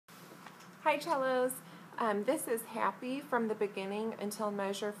Hi cellos, this is happy from the beginning until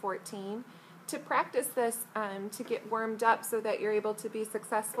measure 14. To practice this, to get warmed up so that you're able to be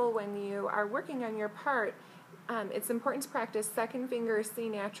successful when you are working on your part, it's important to practice second finger C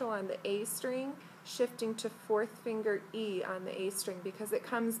natural on the A string, shifting to fourth finger E on the A string because it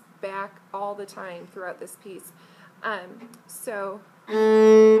comes back all the time throughout this piece.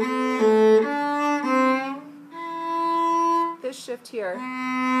 This shift here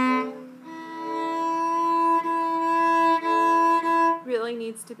really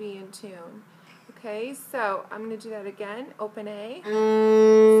needs to be in tune. Okay, so I'm going to do that again. Open A, C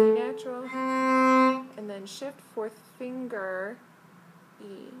natural, and then shift fourth finger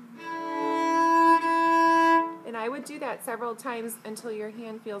E. And I would do that several times until your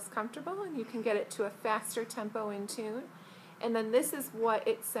hand feels comfortable and you can get it to a faster tempo in tune. And then this is what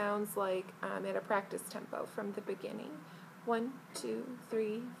it sounds like at a practice tempo from the beginning. 1, 2,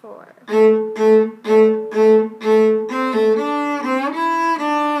 3, 4.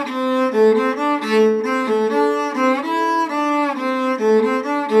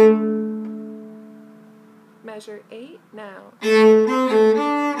 Measure 8 now.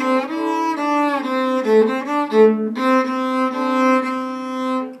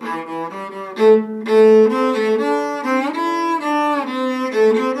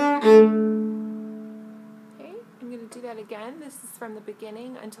 I'm going to do that again. This is from the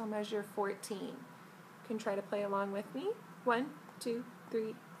beginning until measure 14. You can try to play along with me. 1, 2,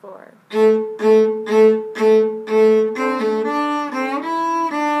 3, 4. 2,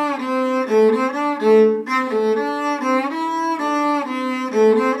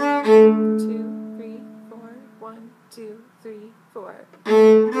 3, 4. 1, 2, 3, 4.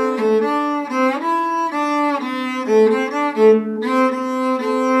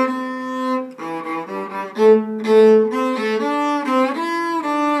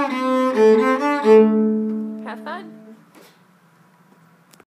 Have fun!